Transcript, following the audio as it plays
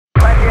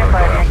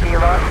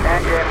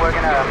And we're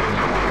gonna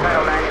try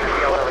to land in the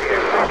field over here.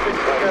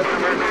 Emergency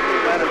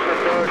medicine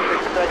door,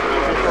 6 seconds,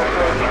 visual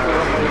approach to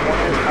runway 1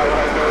 is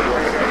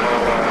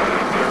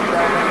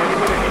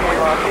we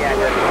lost the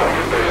engine.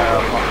 There's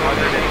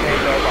 108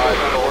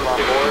 souls on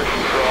board.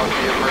 We're on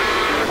the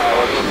emergency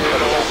response.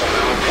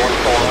 One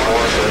soul on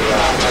board is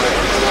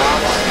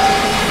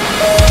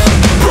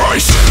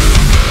Bryce!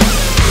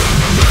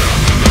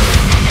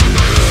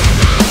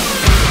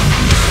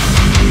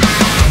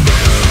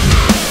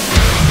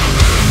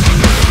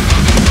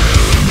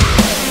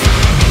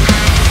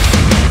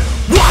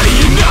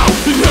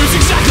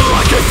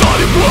 I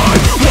thought it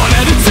would, one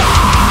at a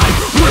time.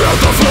 We're at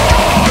the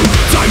floor.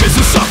 Time is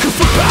a sucker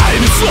for pain.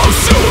 It slows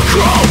to a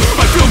crawl.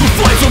 I feel the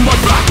flames on my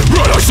back,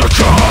 but I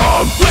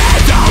succumb.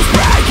 Windows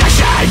break, I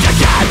shake, I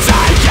can't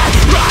take it.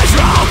 Rise,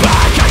 roll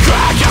back, I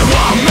crack, I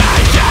won't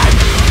make it.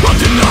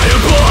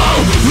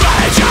 Undeniable,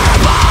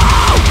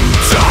 legible.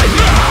 Take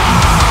me.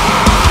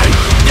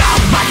 Oh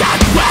my God,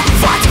 we're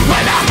fighting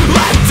when I'm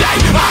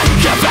landing. I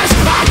confess,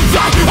 I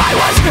thought I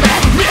was in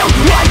real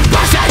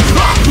 1%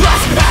 or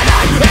less, and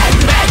I'm in.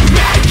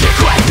 Make it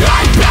quick,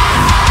 I'm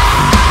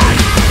back.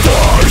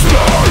 Force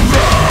my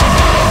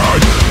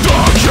red, the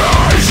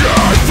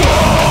occasion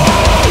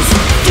falls.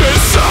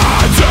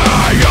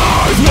 Descending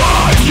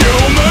earthward,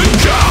 human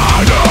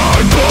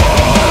cannonballs.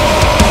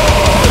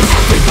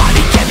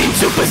 Everybody get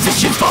into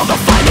positions for the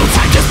final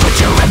time. Just put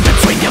your head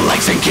between your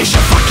legs in case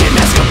you fucking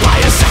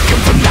escapade. A second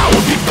from now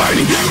we'll be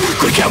burning.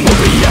 Quick and we'll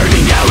be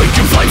earning.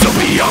 Elegant flames will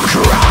be our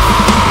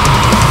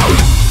crowd.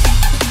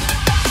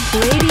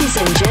 Ladies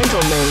and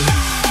gentlemen,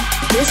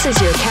 this is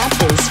your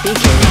captain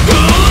speaking.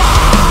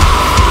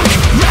 Look!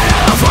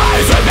 Red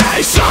flames when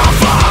they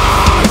suffer.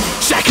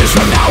 Seconds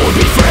from now we'll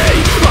be free.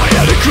 My